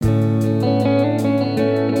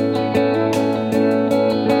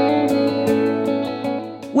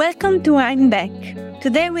Welcome to I'm Back.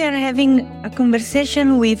 Today we are having a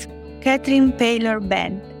conversation with Kathryn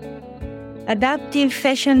Paylor-Bent, adaptive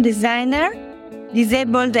fashion designer,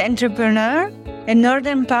 disabled entrepreneur, and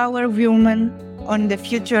Northern Power woman on the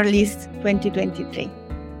Future List 2023.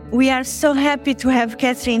 We are so happy to have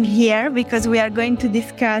Kathryn here because we are going to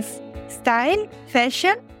discuss style,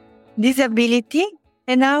 fashion, disability,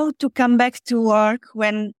 and how to come back to work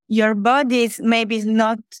when your body is maybe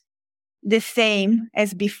not the same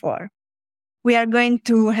as before. We are going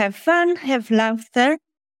to have fun, have laughter,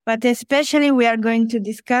 but especially we are going to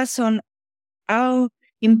discuss on how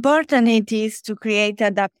important it is to create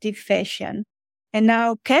adaptive fashion. And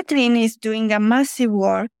now Kathryn is doing a massive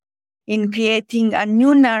work in creating a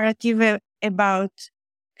new narrative about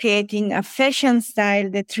creating a fashion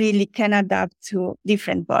style that really can adapt to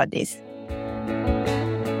different bodies.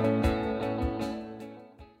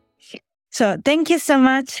 So thank you so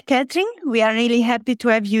much, Kathryn. We are really happy to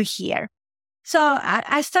have you here. So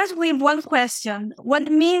I start with one question. What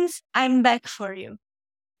means I'm back for you?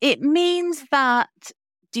 It means that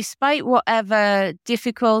despite whatever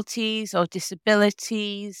difficulties or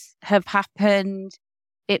disabilities have happened,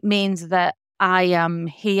 it means that I am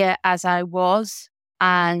here as I was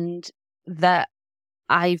and that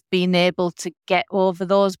I've been able to get over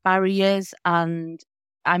those barriers, and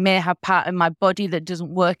I may have part of my body that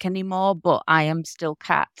doesn't work anymore, but I am still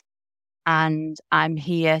Kat. And I'm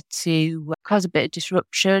here to cause a bit of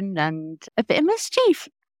disruption and a bit of mischief.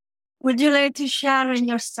 Would you like to share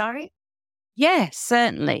your story? Yes,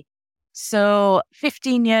 certainly. So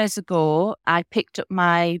 15 years ago, I picked up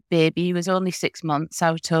my baby. He was only 6 months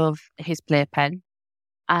out of his playpen,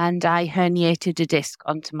 and I herniated a disc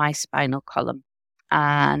onto my spinal column.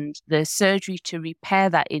 And the surgery to repair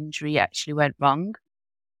that injury actually went wrong.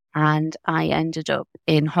 And I ended up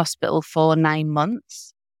in hospital for 9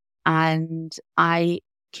 months. And I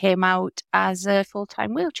came out as a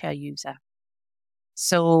full-time wheelchair user.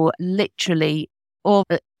 So literally,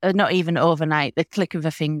 not even overnight, the click of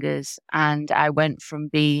a fingers. And I went from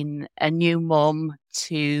being a new mum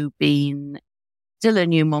to being still a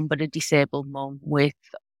new mum, but a disabled mum with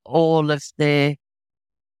all of the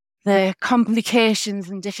complications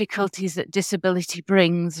and difficulties that disability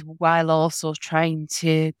brings, while also trying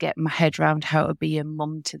to get my head around how to be a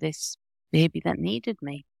mum to this baby that needed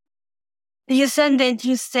me. You said that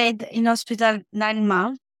you stayed in hospital 9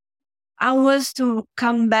 months. How was to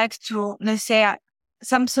come back to, let's say,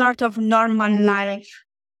 some sort of normal life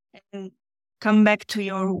and come back to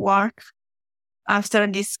your work after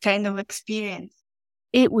this kind of experience?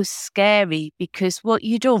 It was scary because what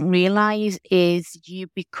you don't realize is you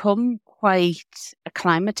become quite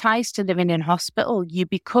acclimatized to living in hospital. You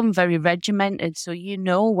become very regimented. So you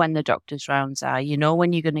know when the doctor's rounds are, you know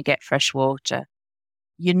when you're going to get fresh water.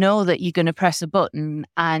 You know that you're going to press a button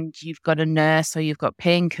and you've got a nurse or you've got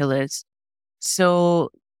painkillers. So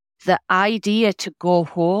the idea to go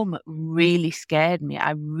home really scared me.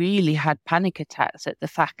 I really had panic attacks at the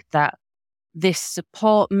fact that this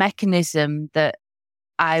support mechanism that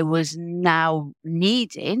I was now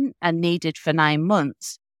needed for 9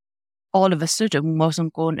 months, all of a sudden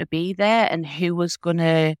wasn't going to be there. And who's going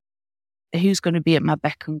to be at my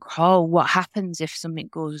beck and call? What happens if something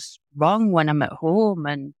goes wrong when I'm at home?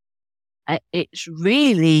 And it's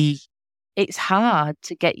hard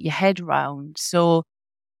to get your head around. So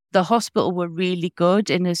the hospital were really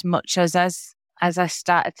good in as much as I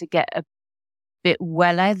started to get a bit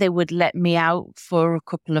weller, they would let me out for a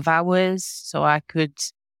couple of hours so I could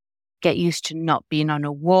get used to not being on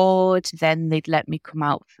a ward. Then they'd let me come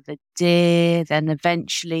out for the day. Then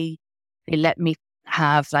eventually they let me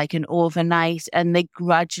have like an overnight, and they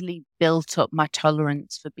gradually built up my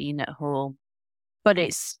tolerance for being at home. But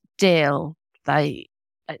it's still like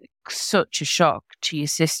such a shock to your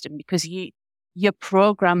system because you're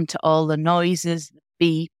programmed to all the noises, the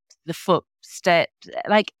beep, the footsteps,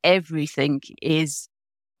 like everything is,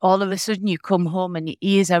 all of a sudden you come home and your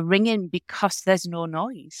ears are ringing because there's no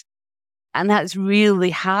noise. And that's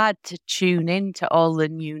really hard to tune into all the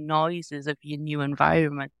new noises of your new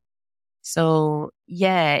environment. So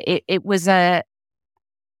yeah, it was a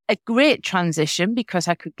great transition because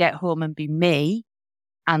I could get home and be me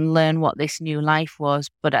and learn what this new life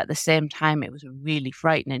was. But at the same time, it was a really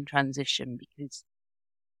frightening transition because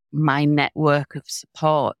my network of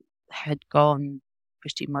support had gone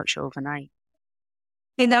pretty much overnight.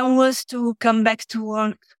 And that was to come back to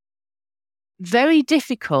work? Very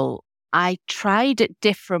difficult. I tried at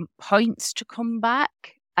different points to come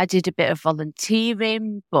back. I did a bit of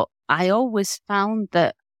volunteering, but I always found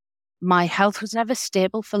that my health was never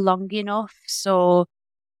stable for long enough. So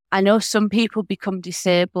I know some people become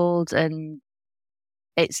disabled and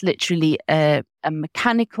it's literally a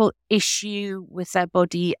mechanical issue with their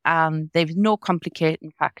body and there's no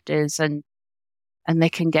complicating factors and they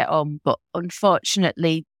can get on. But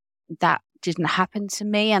unfortunately, that didn't happen to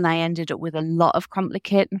me and I ended up with a lot of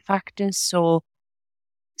complicating factors. So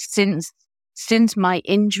since my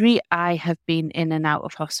injury, I have been in and out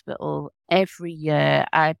of hospital every year.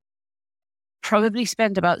 I probably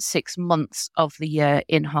spend about 6 months of the year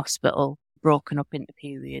in hospital, broken up into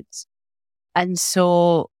periods. And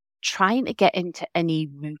so trying to get into any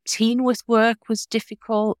routine with work was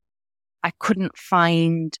difficult. I couldn't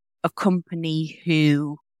find a company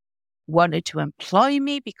who wanted to employ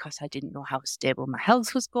me because I didn't know how stable my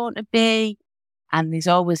health was going to be. And there's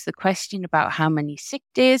always the question about how many sick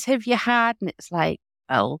days have you had? And it's like,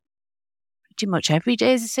 well, pretty much every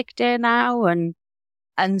day is a sick day now.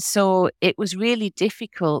 And so it was really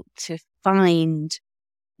difficult to find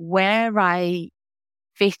where I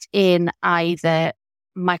fit in either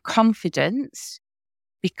my confidence,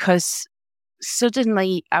 because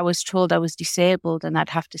suddenly I was told I was disabled and I'd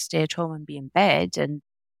have to stay at home and be in bed. And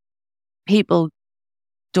people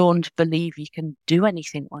don't believe you can do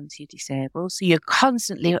anything once you're disabled. So you're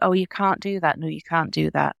constantly, oh, you can't do that. No, you can't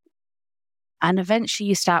do that. And eventually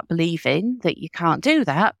you start believing that you can't do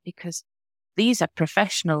that because these are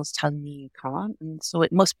professionals telling you you can't. And so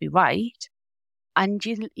it must be right. And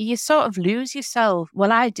you sort of lose yourself.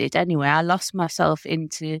 Well, I did anyway. I lost myself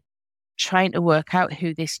into trying to work out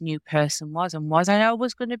who this new person was. And was I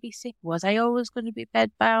always going to be sick? Was I always going to be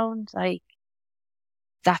bedbound? Like,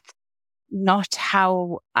 that's not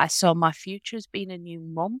how I saw my future as being a new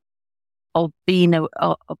mum or being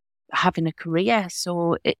having a career.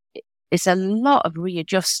 So it's a lot of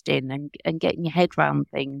readjusting and getting your head around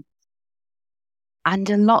things. And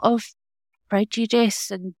a lot of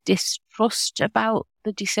prejudice and distrust about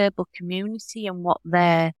the disabled community and what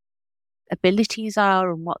their abilities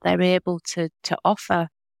are and what they're able to offer.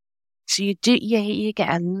 So you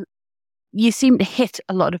seem to hit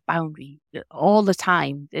a lot of boundaries all the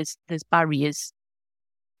time. There's barriers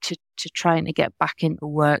to trying to get back into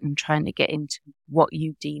work and trying to get into what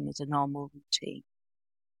you deem as a normal routine.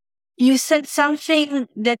 You said something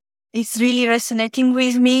that is really resonating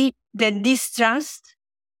with me, that distrust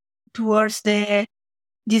towards the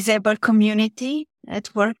disabled community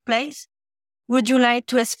at workplace. Would you like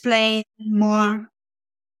to explain more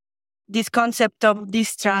this concept of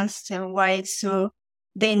distrust and why it's so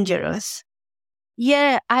dangerous?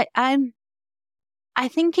 Yeah, I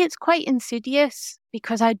think it's quite insidious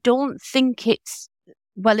because I don't think it's,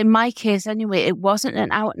 well, in my case anyway, it wasn't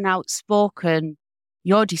an out and out spoken,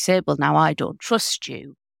 you're disabled now, I don't trust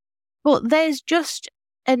you. But there's just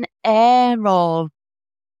an air or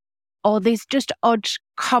there's just odd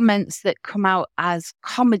comments that come out as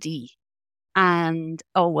comedy and,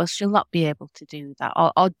 oh, well, she'll not be able to do that.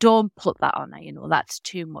 Or don't put that on her, that's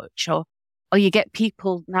too much. Or you get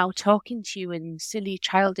people now talking to you in silly,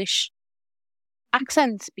 childish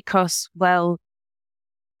accents because, well,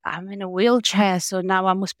 I'm in a wheelchair, so now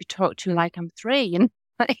I must be talked to like I'm 3. And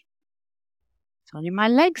like, it's only my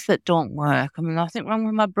legs that don't work. I mean, nothing wrong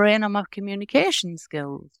with my brain or my communication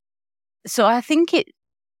skills. So I think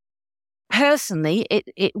personally,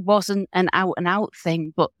 it wasn't an out and out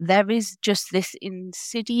thing, but there is just this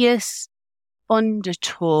insidious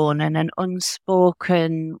undertone and an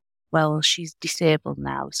unspoken, well, she's disabled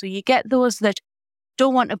now. So you get those that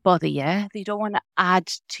don't want to bother you. They don't want to add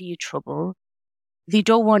to your trouble. They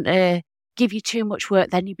don't want to give you too much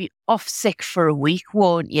work. Then you'll be off sick for a week,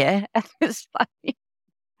 won't you? And it's like,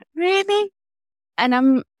 really?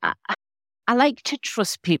 And I like to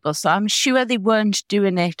trust people. So I'm sure they weren't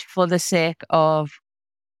doing it for the sake of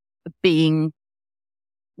being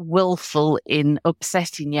willful in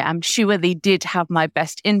upsetting you. I'm sure they did have my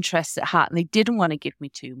best interests at heart and they didn't want to give me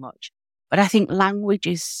too much. But I think language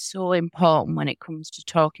is so important when it comes to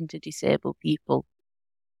talking to disabled people.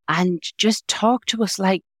 And just talk to us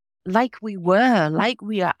like we were, like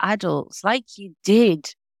we are adults, like you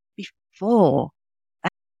did before.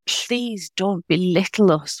 And please don't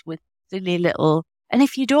belittle us with silly little... And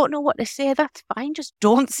if you don't know what to say, that's fine. Just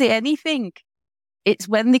don't say anything. It's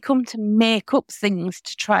when they come to make up things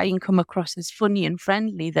to try and come across as funny and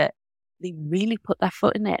friendly that they really put their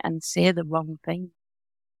foot in it and say the wrong thing.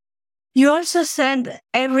 You also said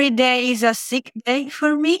every day is a sick day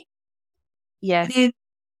for me. Yeah.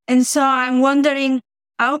 And so I'm wondering,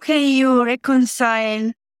 how can you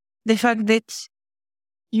reconcile the fact that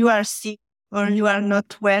you are sick or you are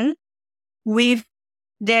not well with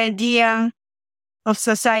the idea of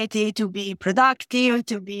society to be productive,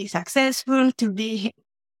 to be successful, to be...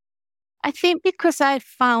 I think because I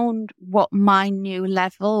found what my new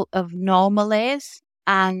level of normal is,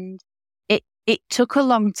 And it took a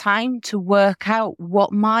long time to work out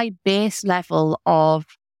what my base level of,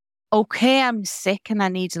 okay, I'm sick and I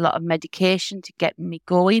need a lot of medication to get me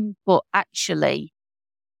going, but actually,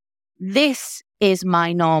 this is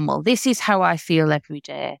my normal. This is how I feel every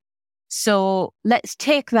day. So let's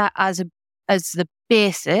take that as the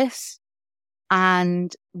basis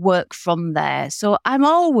and work from there. So I'm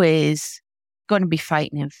always going to be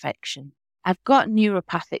fighting infection. I've got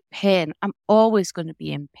neuropathic pain. I'm always going to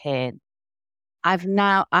be in pain. I've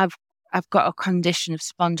got a condition of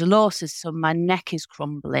spondylosis, so my neck is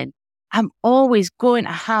crumbling. I'm always going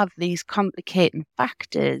to have these complicating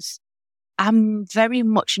factors. I'm very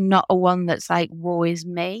much not a one that's like, woe is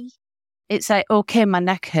me. It's like, okay, my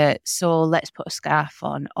neck hurts, so let's put a scarf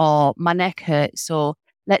on, or my neck hurts, so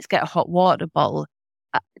let's get a hot water bottle.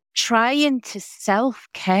 Trying to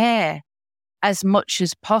self-care as much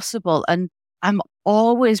as possible. And I'm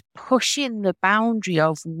always pushing the boundary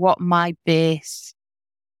of what my base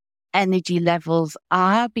energy levels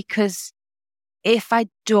are, because if I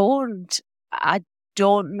don't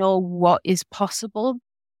know what is possible.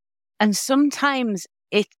 And sometimes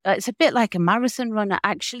it's a bit like a marathon runner.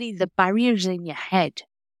 Actually, the barrier's in your head.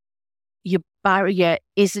 Your barrier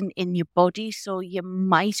isn't in your body. So you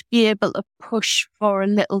might be able to push for a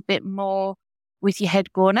little bit more with your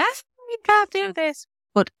head going, you can't do this.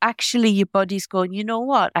 But actually your body's going, you know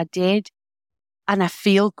what? I did. And I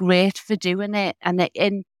feel great for doing it. And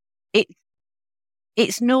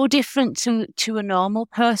it's no different to a normal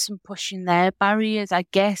person pushing their barriers. I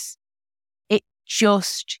guess it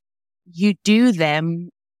just, you do them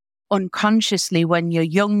unconsciously when you're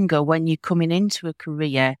younger, when you're coming into a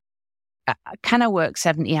career. Can I work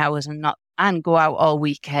 70 hours and go out all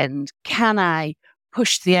weekend? Can I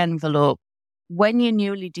push the envelope? When you're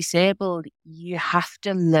newly disabled, you have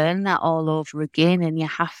to learn that all over again, and you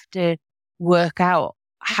have to work out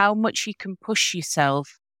how much you can push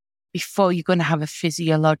yourself before you're going to have a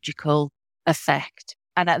physiological effect.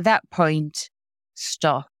 And at that point,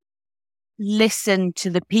 stop. Listen to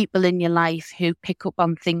the people in your life who pick up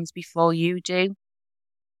on things before you do.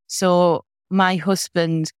 So my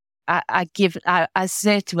husband, I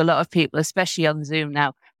say to a lot of people, especially on Zoom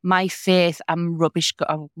now, my face, I'm rubbish, got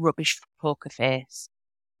a rubbish poker face.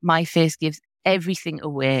 My face gives everything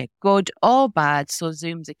away, good or bad. So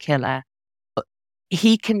Zoom's a killer. But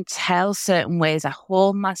he can tell certain ways I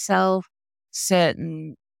hold myself,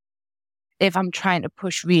 if I'm trying to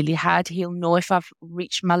push really hard, he'll know if I've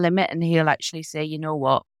reached my limit, and he'll actually say, you know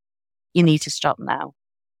what, you need to stop now.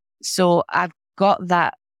 So I've got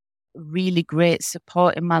that really great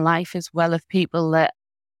support in my life as well, of people that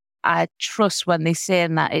I trust when they say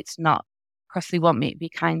that. It's not because they want me to be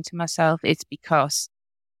kind to myself. It's because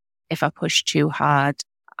if I push too hard,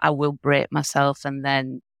 I will break myself, and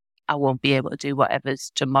then I won't be able to do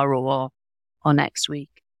whatever's tomorrow or next week.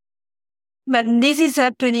 But this is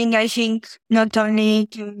happening, I think, not only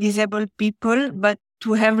to disabled people, but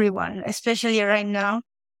to everyone, especially right now.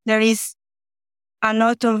 There is a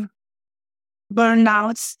lot of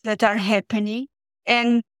burnouts that are happening.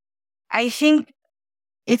 And I think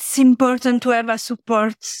it's important to have a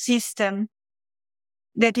support system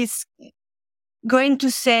that is going to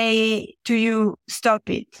say to you, stop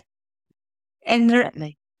it. And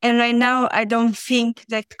right now, I don't think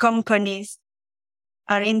that companies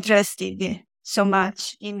are interested so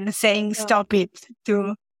much in saying stop it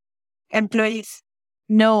to employees.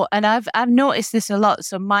 No, and I've noticed this a lot.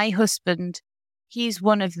 So my husband, he's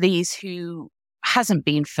one of these who hasn't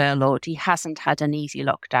been furloughed. He hasn't had an easy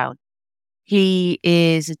lockdown. He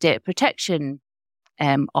is a data protection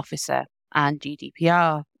officer and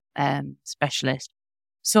GDPR specialist.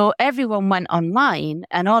 So everyone went online,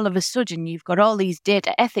 and all of a sudden you've got all these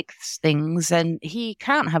data ethics things, and he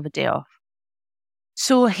can't have a day off.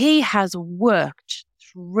 So he has worked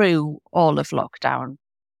through all of lockdown.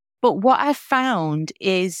 But what I've found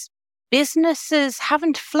is businesses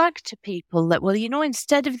haven't flagged to people that, well,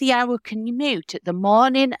 instead of the hour commute at the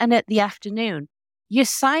morning and at the afternoon, you're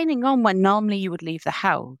signing on when normally you would leave the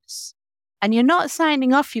house. And you're not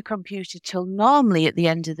signing off your computer till normally at the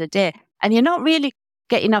end of the day. And you're not really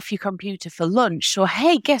getting off your computer for lunch. So,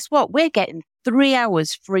 hey, guess what? We're getting 3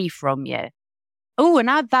 hours free from you. Oh, and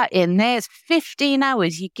add that in. There's 15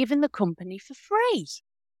 hours you're giving the company for free.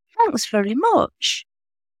 Thanks very much.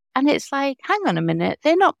 And it's like, hang on a minute,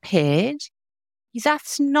 they're not paid.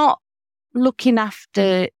 That's not looking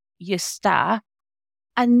after your staff.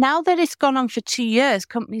 And now that it's gone on for 2 years,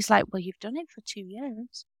 companies like, well, you've done it for 2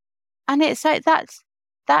 years. And it's like,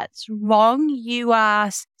 that's wrong. You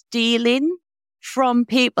are stealing from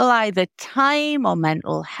people either time or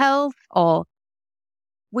mental health or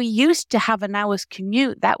we used to have an hour's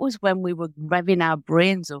commute. That was when we were revving our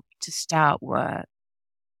brains up to start work.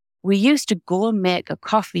 We used to go and make a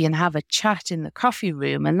coffee and have a chat in the coffee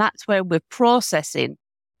room. And that's where we're processing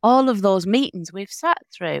all of those meetings we've sat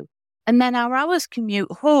through. And then our hour's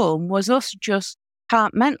commute home was us just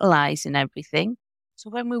compartmentalizing everything. So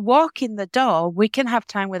when we walk in the door, we can have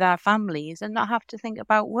time with our families and not have to think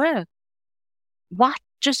about work. That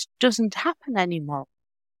just doesn't happen anymore.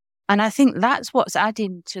 And I think that's what's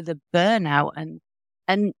adding to the burnout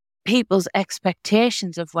and people's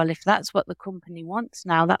expectations of, well, if that's what the company wants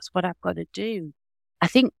now, that's what I've got to do. I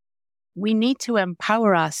think we need to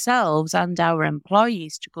empower ourselves and our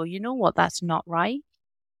employees to go, you know what, that's not right.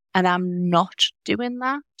 And I'm not doing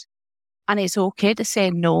that. And it's okay to say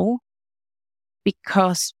no,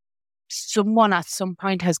 because someone at some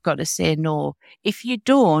point has got to say no. If you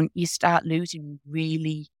don't, you start losing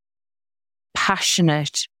really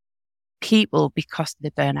passionate people because they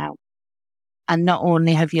burn out. And not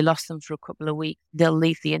only have you lost them for a couple of weeks, they'll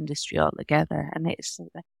leave the industry altogether. And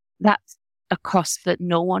that's a cost that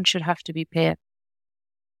no one should have to be paid.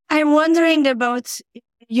 I'm wondering about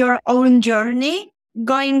your own journey,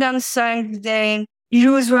 going outside the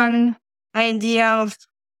usual idea of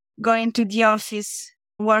going to the office,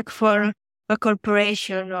 work for a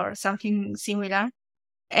corporation or something similar,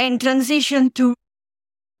 and transition to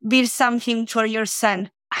build something for yourself.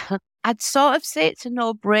 I'd sort of say it's a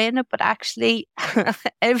no-brainer, but actually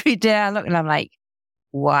every day I look and I'm like,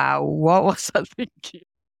 wow, what was I thinking?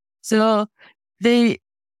 So the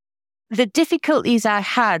difficulties I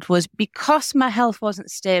had was because my health wasn't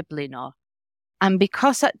stable enough, and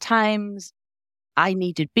because at times I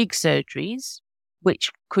needed big surgeries,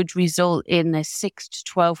 which could result in a 6 to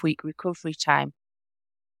 12 week recovery time.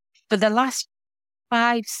 For the last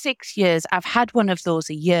 5-6 years, I've had one of those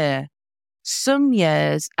a year. Some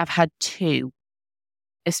years I've had 2,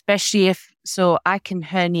 especially so I can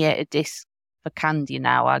herniate a disc for candy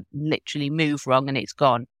now. I literally move wrong and it's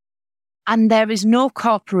gone. And there is no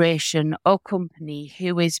corporation or company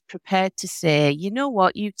who is prepared to say, you know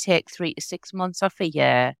what, you take 3 to 6 months off a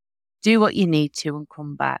year, do what you need to and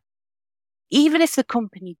come back. Even if the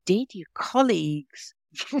company did, your colleagues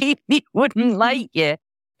really wouldn't like you,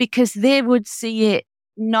 because they would see it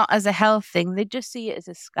not as a health thing. They just see it as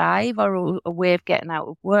a skive or a way of getting out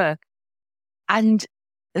of work. And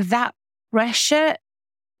that pressure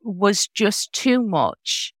was just too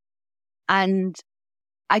much. And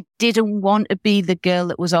I didn't want to be the girl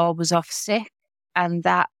that was always off sick. And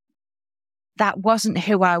that wasn't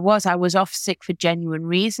who I was. I was off sick for genuine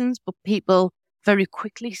reasons, but people very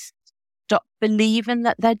quickly stopped believing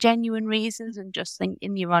that they're genuine reasons and just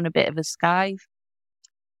thinking you're on a bit of a skive.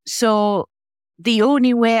 So the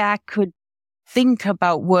only way I could think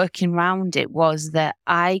about working around it was that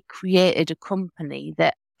I created a company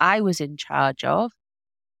that I was in charge of.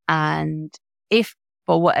 And if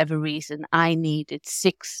for whatever reason I needed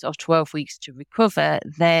 6 or 12 weeks to recover,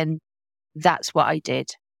 then that's what I did.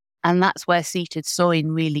 And that's where seated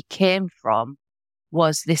sewing really came from,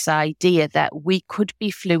 was this idea that we could be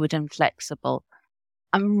fluid and flexible.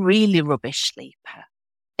 I'm really rubbish sleeper.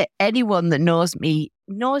 Anyone that knows me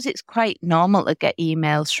knows it's quite normal to get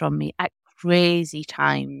emails from me at crazy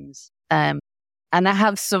times. And I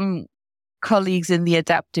have some colleagues in the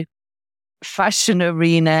adaptive fashion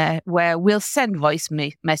arena where we'll send voice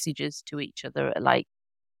messages to each other at like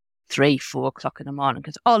 3-4 o'clock in the morning,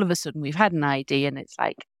 because all of a sudden we've had an idea and it's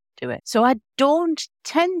like, do it. So I don't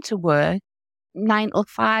tend to work 9 till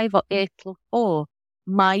 5 or 8 till 4.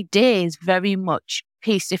 My day is very much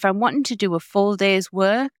paced. If I'm wanting to do a full day's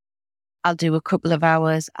work, I'll do a couple of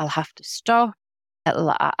hours. I'll have to stop.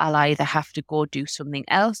 I'll either have to go do something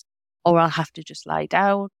else or I'll have to just lie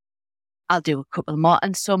down. I'll do a couple more.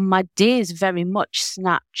 And so my day is very much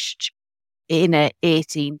snatched in a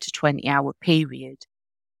 18 to 20 hour period.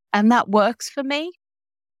 And that works for me.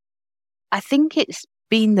 I think it's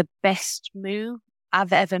been the best move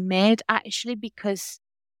I've ever made, actually, because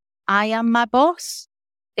I am my boss.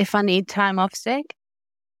 If I need time off sick,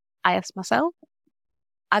 I ask myself.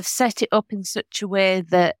 I've set it up in such a way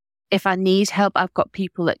that if I need help, I've got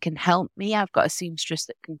people that can help me. I've got a seamstress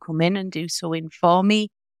that can come in and do sewing for me,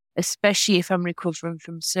 especially if I'm recovering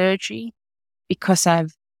from surgery, because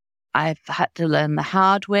I've had to learn the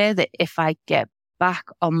hard way that if I get back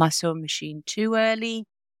on my sewing machine too early,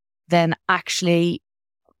 then actually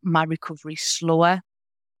my recovery's slower.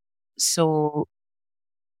 So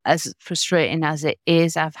as frustrating as it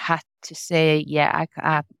is, I've had to say, yeah, I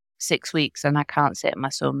have 6 weeks and I can't sit at my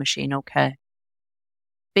sewing machine. Okay.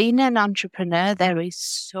 Being an entrepreneur, there is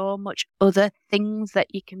so much other things that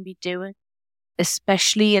you can be doing,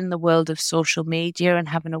 especially in the world of social media and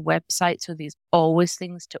having a website. So there's always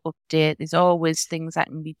things to update. There's always things I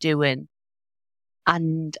can be doing.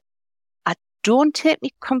 And I don't take my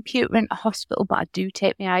computer into hospital, but I do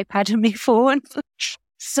take my iPad and my phone.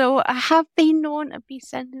 So I have been known to be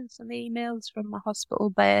sending some emails from my hospital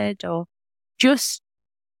bed or just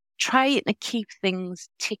trying to keep things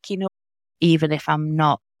ticking up, even if I'm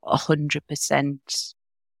not 100%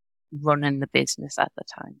 running the business at the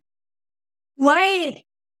time. Why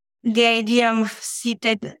the idea of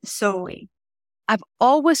seated sewing? I've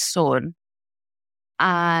always sewn,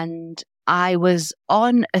 and I was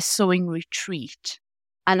on a sewing retreat,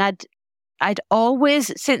 and I'd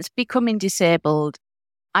always, since becoming disabled,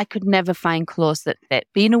 I could never find clothes that fit.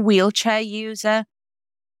 Being a wheelchair user,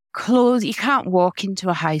 clothes, you can't walk into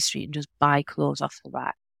a high street and just buy clothes off the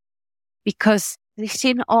rack because they're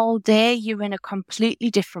sitting all day. You're in a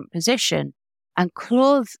completely different position, and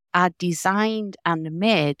clothes are designed and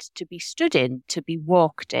made to be stood in, to be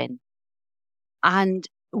walked in. And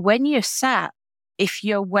when you're sat, if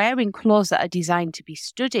you're wearing clothes that are designed to be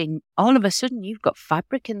stood in, all of a sudden you've got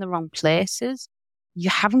fabric in the wrong places. You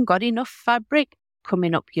haven't got enough fabric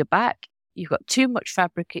coming up your back. You've got too much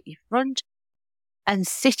fabric at your front. And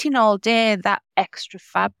sitting all day, that extra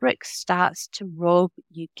fabric starts to rub.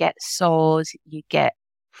 You get sores, you get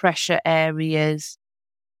pressure areas,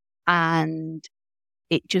 and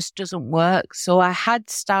it just doesn't work. So I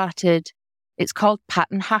had started, it's called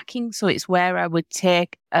pattern hacking. So it's where I would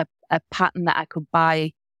take a pattern that I could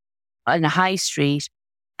buy on a high street,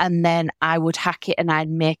 and then I would hack it and I'd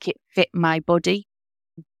make it fit my body.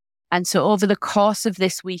 And so over the course of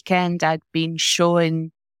this weekend, I'd been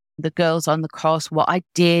showing the girls on the course what I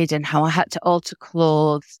did and how I had to alter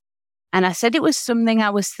clothes. And I said it was something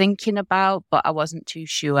I was thinking about, but I wasn't too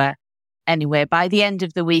sure. Anyway, by the end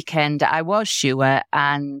of the weekend, I was sure,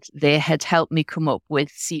 and they had helped me come up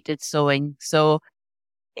with seated sewing. So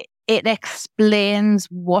it explains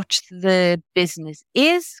what the business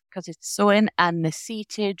is, because it's sewing, and the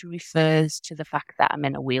seated refers to the fact that I'm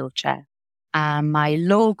in a wheelchair. And my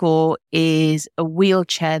logo is a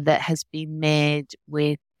wheelchair that has been made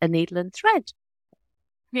with a needle and thread.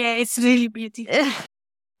 Yeah, it's really beautiful.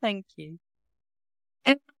 Thank you.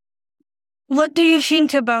 And what do you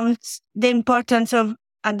think about the importance of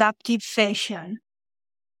adaptive fashion?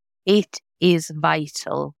 It is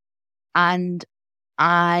vital. And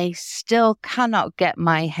I still cannot get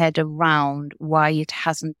my head around why it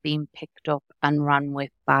hasn't been picked up and run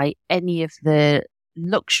with by any of the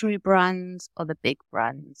luxury brands or the big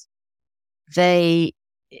brands. They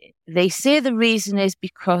say the reason is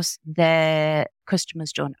because their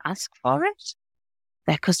customers don't ask for it.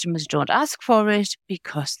 Their customers don't ask for it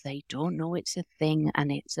because they don't know it's a thing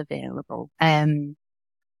and it's available.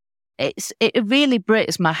 It really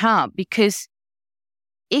breaks my heart, because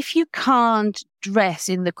if you can't dress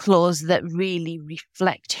in the clothes that really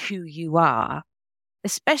reflect who you are,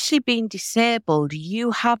 especially being disabled,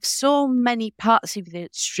 you have so many parts of you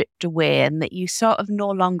stripped away and that you sort of no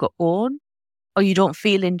longer own, or you don't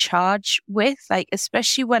feel in charge with. Like,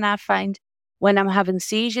 especially when I find when I'm having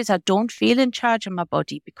seizures, I don't feel in charge of my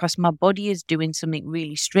body because my body is doing something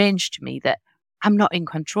really strange to me that I'm not in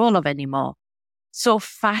control of anymore. So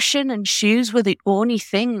fashion and shoes were the only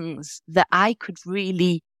things that I could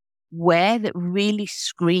really wear that really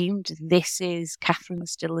screamed, this is Kathryn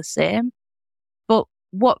still the same. But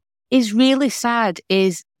what is really sad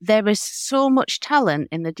is there is so much talent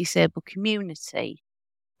in the disabled community.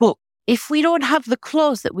 But if we don't have the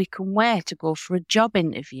clothes that we can wear to go for a job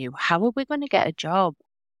interview, how are we going to get a job?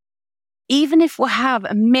 Even if we have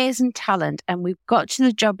amazing talent and we've got to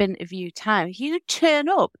the job interview time, you turn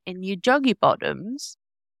up in your joggy bottoms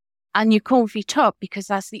and your comfy top because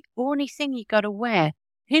that's the only thing you got to wear.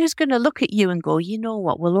 Who's going to look at you and go, you know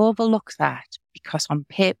what, we'll overlook that because on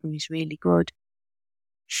paper he's really good.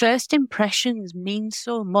 First impressions mean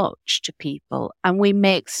so much to people, and we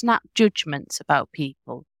make snap judgments about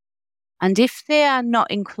people. And if they are not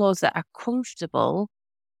in clothes that are comfortable,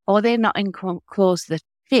 or they're not in clothes that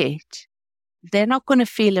fit, they're not going to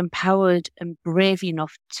feel empowered and brave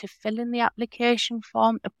enough to fill in the application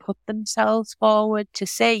form, to put themselves forward, to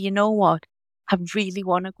say, you know what, I really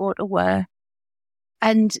want to go to work.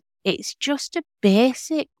 And it's just a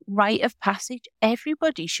basic rite of passage.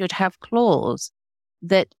 Everybody should have clothes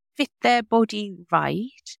that fit their body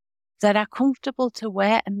right, that are comfortable to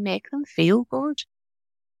wear and make them feel good.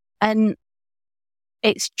 And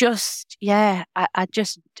it's just, I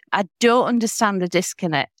don't understand the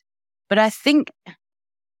disconnect. But I think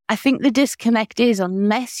the disconnect is,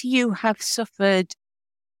 unless you have suffered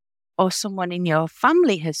or someone in your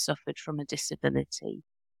family has suffered from a disability,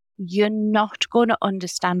 you're not going to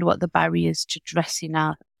understand what the barriers to dressing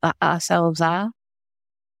ourselves are.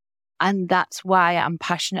 And that's why I'm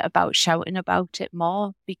passionate about shouting about it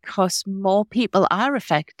more, because more people are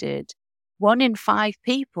affected. 1 in 5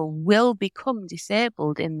 people will become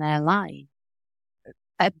disabled in their life.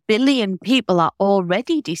 1 billion people are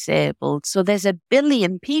already disabled. So there's 1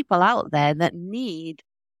 billion people out there that need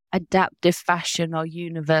adaptive fashion or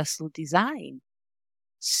universal design.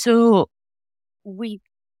 So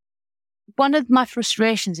one of my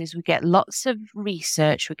frustrations is we get lots of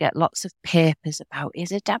research, we get lots of papers about,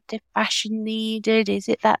 is adaptive fashion needed? Is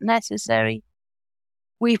it that necessary?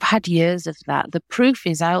 We've had years of that. The proof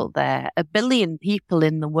is out there. 1 billion people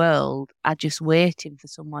in the world are just waiting for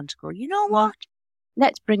someone to go, you know what?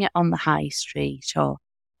 Let's bring it on the high street, or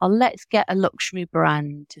let's get a luxury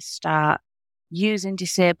brand to start using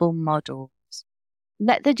disabled models.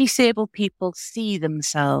 Let the disabled people see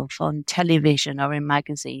themselves on television or in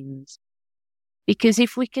magazines. Because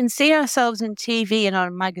if we can see ourselves in TV and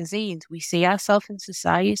on magazines, we see ourselves in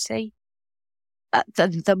society. At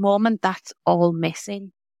the moment, that's all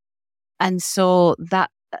missing. And so that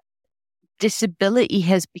disability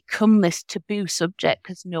has become this taboo subject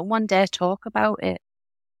because no one dare talk about it,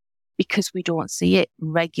 because we don't see it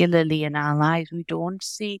regularly in our lives. We don't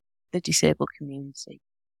see the disabled community.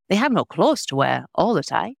 They have no clothes to wear all the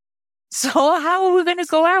time. So how are we going to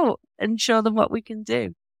go out and show them what we can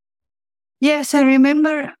do? Yes, I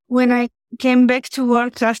remember when I came back to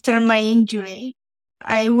work after my injury,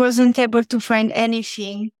 I wasn't able to find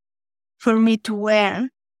anything for me to wear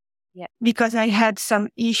because I had some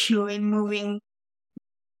issue in moving.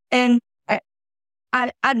 And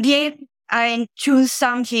at the end, I chose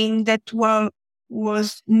something that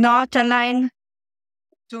was not aligned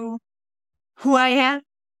to who I am.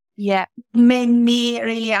 Yeah. Made me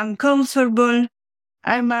really uncomfortable.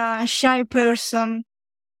 I'm a shy person.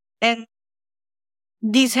 And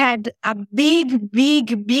this had a big,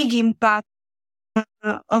 big, big impact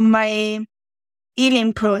on my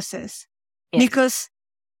healing process because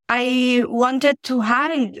I wanted to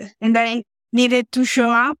hide and I needed to show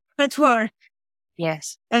up at work.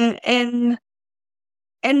 Yes. And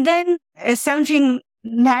then something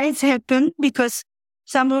nice happened because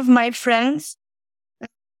some of my friends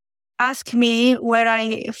asked me where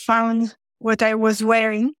I found what I was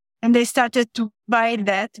wearing, and they started to buy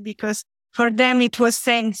that because for them it was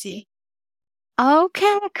fancy.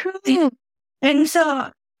 Okay, cool. And so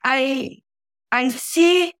I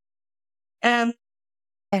see, and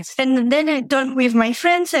then I talked with my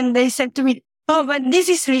friends and they said to me, oh, but this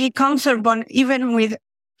is really comfortable, even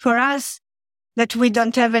for us that we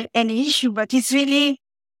don't have any issue, but it's really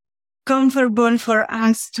comfortable for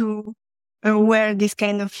us to wear these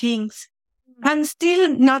kind of things. I'm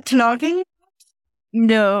still not loving.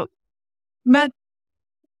 No. But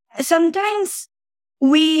sometimes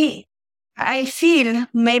I feel,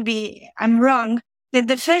 maybe I'm wrong, that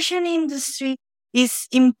the fashion industry is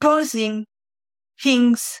imposing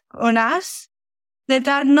things on us that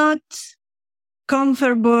are not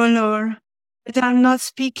comfortable or that are not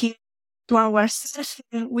speaking to ourselves.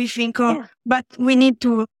 We think, but we need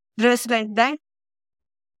to dress like that.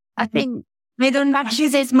 I think they don't actually,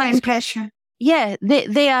 that's my impression. Yeah,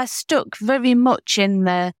 they are stuck very much in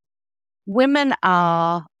the women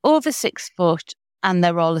are over 6 foot and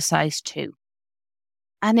they're all a size 2.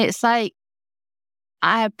 And it's like,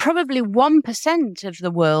 probably 1% of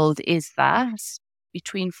the world is that,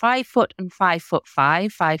 between 5 foot and 5'5",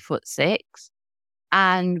 5'6".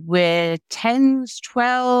 And we're 10s,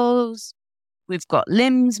 12s. We've got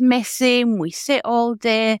limbs missing. We sit all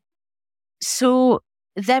day. So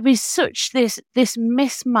there is such this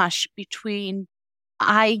mismatch between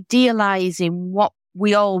idealizing what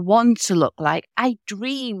we all want to look like. I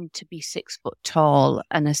dream to be 6 foot tall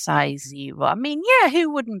and a size 0. I mean, yeah, who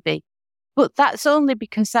wouldn't be? But that's only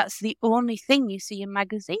because that's the only thing you see in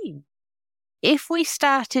magazines. If we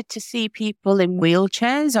started to see people in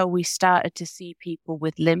wheelchairs or we started to see people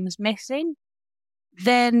with limbs missing,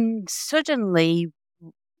 then suddenly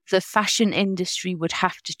the fashion industry would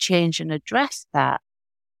have to change and address that.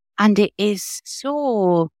 And it is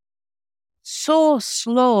so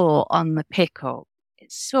slow on the pickup.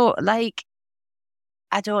 It's so I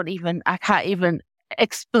can't even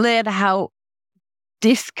explain how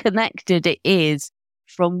disconnected it is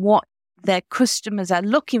from what their customers are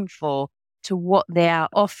looking for to what they are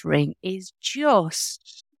offering is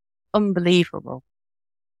just unbelievable.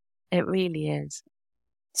 It really is.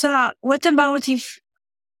 So what about if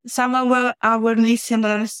some of our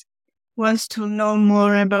listeners wants to know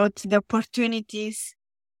more about the opportunities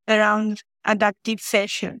around adaptive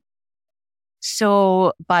fashion?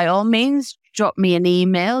 So by all means, drop me an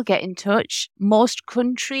email, get in touch. Most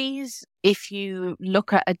countries, if you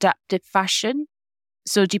look at adaptive fashion,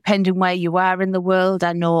 so depending where you are in the world,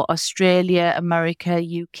 I know Australia, America,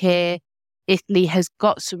 UK, Italy has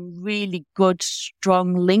got some really good,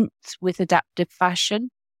 strong links with adaptive fashion.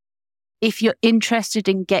 If you're interested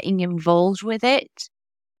in getting involved with it,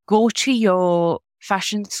 go to your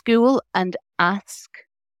fashion school and ask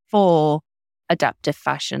for adaptive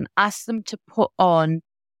fashion. Ask them to put on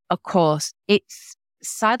a course.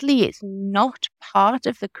 Sadly, it's not part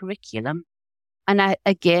of the curriculum. And I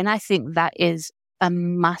think that is a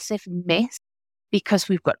massive miss, because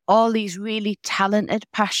we've got all these really talented,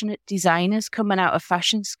 passionate designers coming out of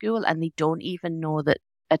fashion school and they don't even know that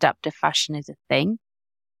adaptive fashion is a thing.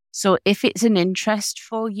 So if it's an interest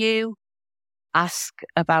for you, ask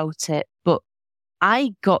about it. But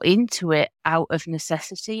I got into it out of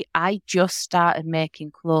necessity. I just started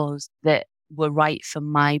making clothes that were right for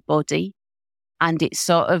my body, and it's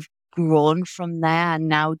sort of grown from there. I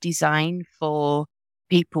now design for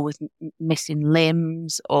people with missing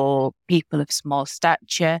limbs or people of small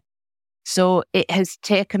stature. So it has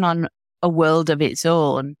taken on a world of its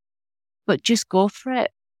own, but just go for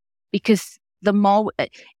it, because the more,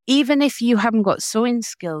 even if you haven't got sewing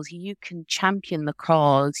skills, you can champion the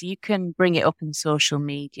cause. You can bring it up in social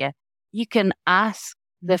media. You can ask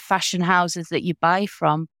the fashion houses that you buy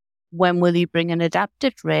from, when will you bring an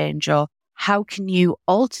adaptive range, or how can you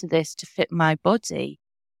alter this to fit my body?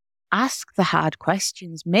 Ask the hard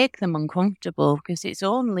questions, make them uncomfortable, because it's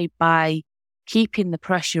only by keeping the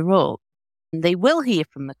pressure up, they will hear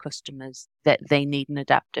from the customers that they need an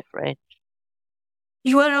adaptive range.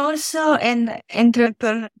 You are also an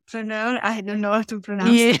entrepreneur. I don't know how to pronounce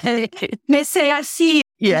it. Let's say a CEO.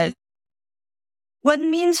 Yes. What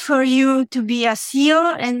means for you to be a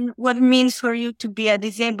CEO, and what means for you to be a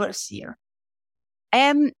disabled CEO?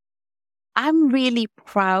 I'm really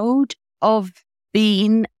proud of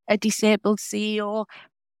being a disabled CEO.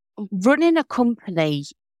 Running a company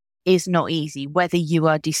is not easy, whether you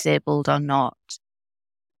are disabled or not.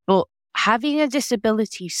 But having a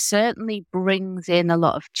disability certainly brings in a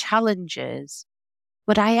lot of challenges.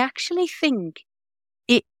 But I actually think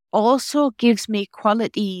it also gives me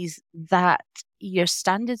qualities that your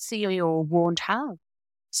standard CEO won't have.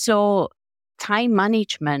 So time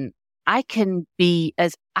management, I can be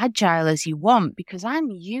as agile as you want, because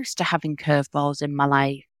I'm used to having curveballs in my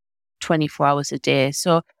life 24 hours a day.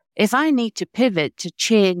 So if I need to pivot to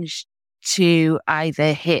change to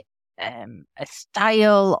either hit a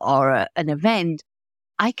style or an event,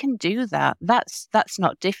 I can do that. That's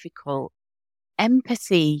not difficult.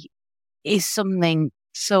 Empathy is something.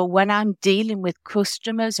 So when I'm dealing with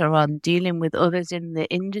customers or I'm dealing with others in the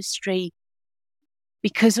industry,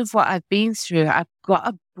 because of what I've been through, I've got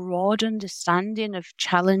a broad understanding of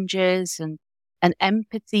challenges, and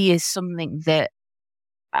empathy is something that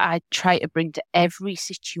I try to bring to every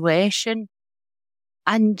situation.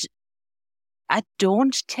 And I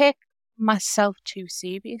don't take myself too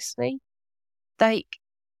seriously. Like,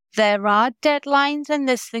 there are deadlines and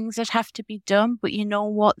there's things that have to be done, but you know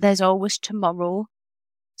what? There's always tomorrow.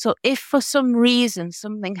 So if for some reason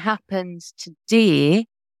something happens today,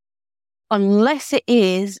 unless it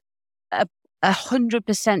is a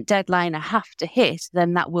 100% deadline I have to hit,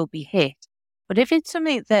 then that will be hit. But if it's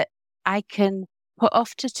something that I can put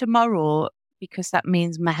off to tomorrow, because that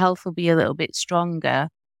means my health will be a little bit stronger,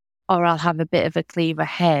 or I'll have a bit of a clearer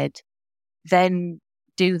head, then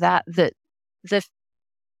do that.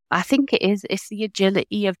 I think it's the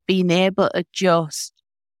agility of being able to just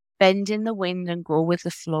bend in the wind and go with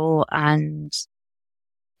the flow, and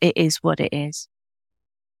it is what it is.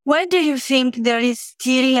 Why do you think there is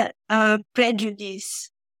still a prejudice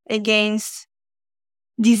against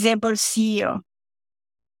disabled CEO?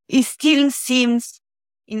 It still seems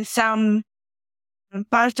in some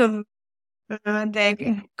part of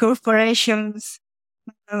the corporations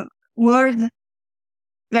world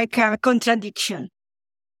like a contradiction.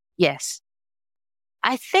 Yes.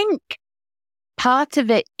 I think part of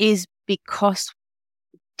it is because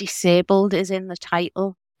disabled is in the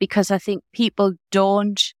title, because I think people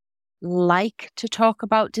don't like to talk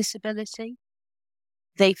about disability.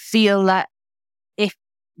 They feel that if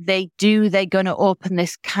they do, they're going to open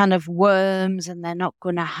this can of worms, and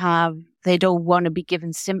they don't want to be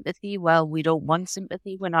given sympathy. Well, we don't want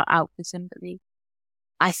sympathy. We're not out for sympathy.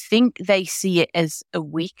 I think they see it as a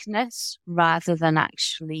weakness rather than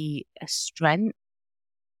actually a strength.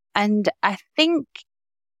 And I think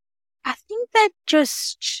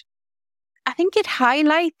it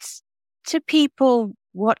highlights to people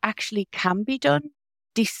what actually can be done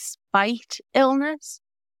despite illness.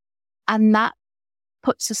 And that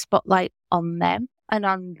puts a spotlight on them and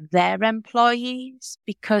on their employees,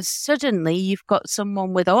 because suddenly you've got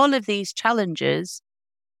someone with all of these challenges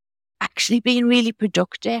actually being really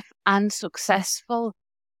productive and successful.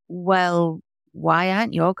 Well, why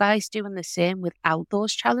aren't your guys doing the same without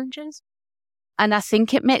those challenges? And I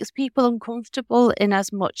think it makes people uncomfortable in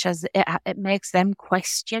as much as it makes them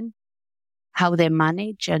question how they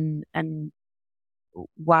manage and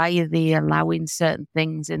why are they allowing certain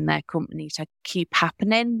things in their company to keep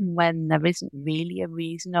happening when there isn't really a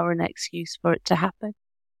reason or an excuse for it to happen.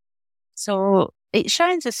 So it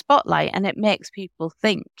shines a spotlight and it makes people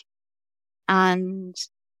think. And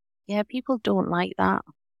yeah, people don't like that.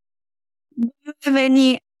 Do you have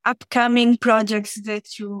any upcoming projects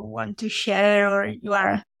that you want to share or you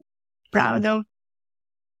are proud of?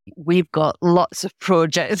 We've got lots of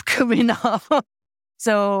projects coming up.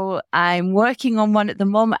 So I'm working on one at the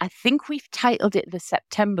moment. I think we've titled it the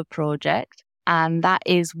September Project. And that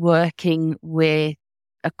is working with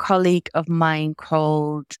a colleague of mine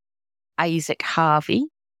called Isaac Harvey.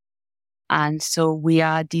 And so we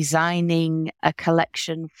are designing a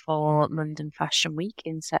collection for London Fashion Week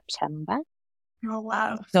in September. Oh,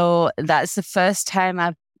 wow. So that's the first time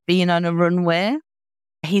I've been on a runway.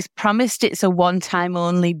 He's promised it's a one-time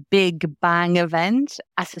only big bang event.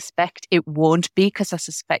 I suspect it won't be because I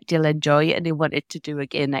suspect he'll enjoy it and he'll want it to do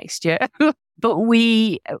again next year. But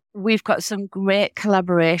we've got some great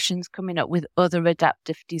collaborations coming up with other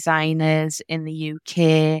adaptive designers in the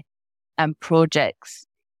UK and projects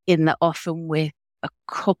in the offing with a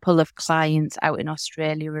couple of clients out in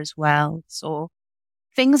Australia as well. So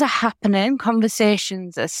things are happening.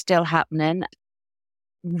 Conversations are still happening.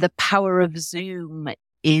 The power of Zoom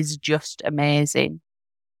is just amazing.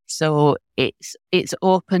 So it's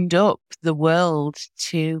opened up the world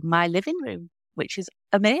to my living room, which is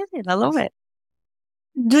amazing. I love it.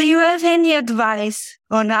 Do you have any advice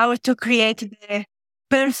on how to create the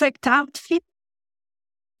perfect outfit?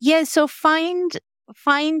 Yeah, so find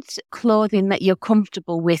clothing that you're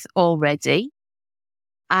comfortable with already.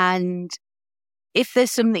 And if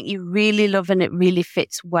there's something you really love and it really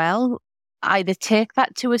fits well, either take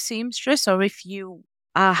that to a seamstress, or if you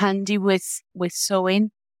are handy with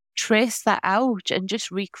sewing, trace that out and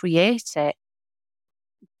just recreate it.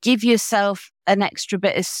 Give yourself an extra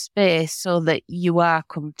bit of space so that you are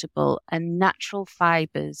comfortable. And natural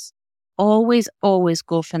fibres, always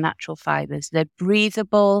go for natural fibres. They're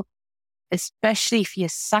breathable, especially if you're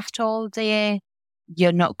sat all day.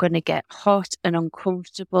 You're not going to get hot and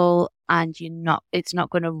uncomfortable, and it's not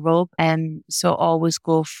going to rub. So always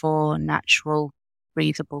go for natural,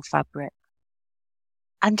 breathable fabric.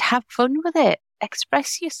 And have fun with it.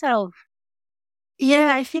 Express yourself.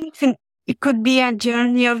 Yeah, I think it could be a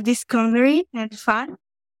journey of discovery and fun.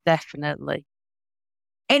 Definitely.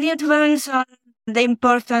 Any advice on the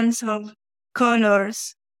importance of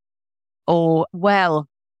colors? Oh, well,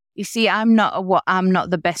 you see, I'm not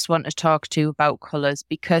the best one to talk to about colours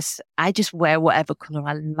because I just wear whatever colour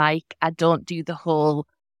I like. I don't do the whole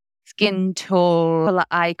skin tone, colour,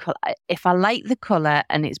 eye colour. If I like the colour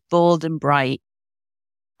and it's bold and bright,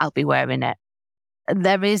 I'll be wearing it.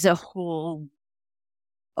 There is a whole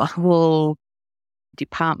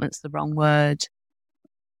department's the wrong word,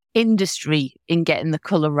 industry in getting the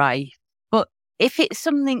colour right. But if it's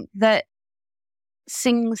something that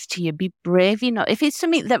sings to you, be brave enough. If it's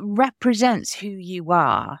something that represents who you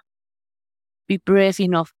are, be brave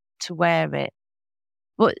enough to wear it.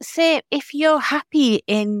 But say if you're happy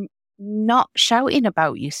in not shouting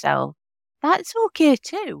about yourself, that's okay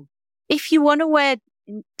too. If you want to wear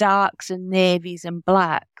darks and navies and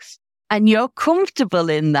blacks and you're comfortable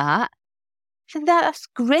in that, then that's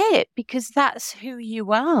great because that's who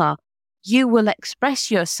you are. You will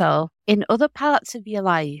express yourself in other parts of your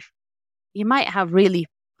life. You might have really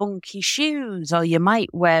funky shoes or you might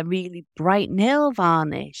wear really bright nail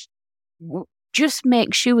varnish. Just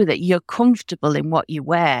make sure that you're comfortable in what you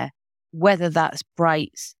wear, whether that's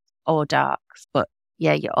brights or darks. But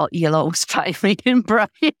yeah, you'll always find me in bright.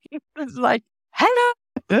 It's like,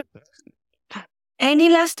 hello. Any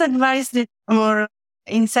last advice or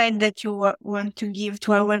insight that you want to give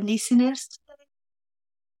to our listeners?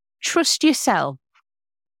 Trust yourself.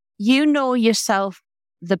 You know yourself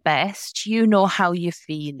the best. You know how you're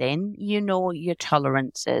feeling. You know your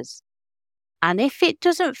tolerances. And if it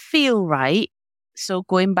doesn't feel right, so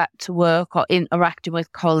going back to work or interacting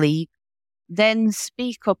with colleagues, then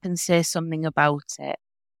speak up and say something about it.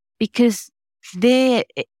 Because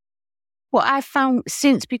what I found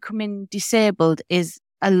since becoming disabled is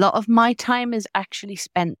a lot of my time is actually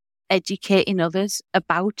spent educating others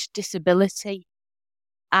about disability.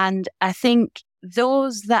 And I think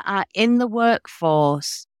those that are in the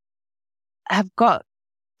workforce have got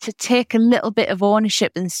to take a little bit of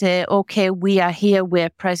ownership and say, okay, we are here, we're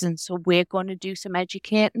present, so we're going to do some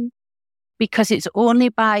educating. Because it's only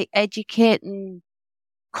by educating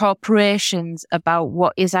corporations about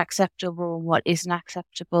what is acceptable and what isn't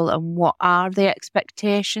acceptable and what are the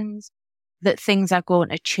expectations that things are going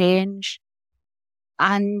to change.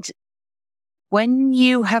 And when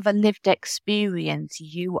you have a lived experience,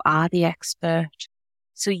 you are the expert.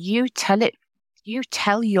 So you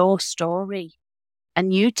tell your story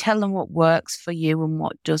and you tell them what works for you and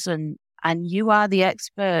what doesn't. And you are the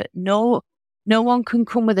expert. No one can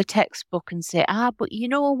come with a textbook and say, but you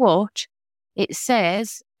know what? It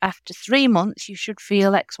says after 3 months, you should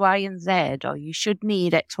feel X, Y, and Z, or you should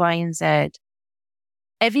need X, Y, and Z.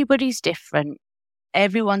 Everybody's different.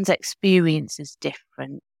 Everyone's experience is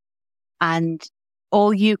different. And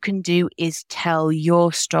all you can do is tell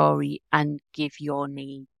your story and give your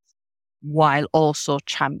needs while also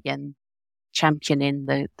championing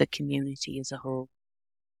the community as a whole.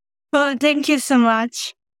 Well, thank you so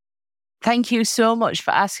much. Thank you so much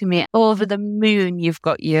for asking me. Over the moon, you've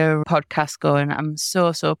got your podcast going. I'm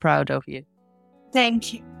so, so proud of you.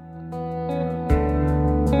 Thank you.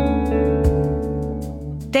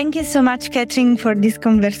 Thank you so much, Kathryn, for this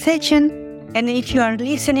conversation. And if you are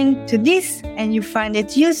listening to this and you find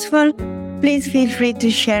it useful, please feel free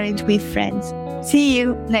to share it with friends. See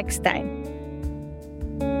you next time.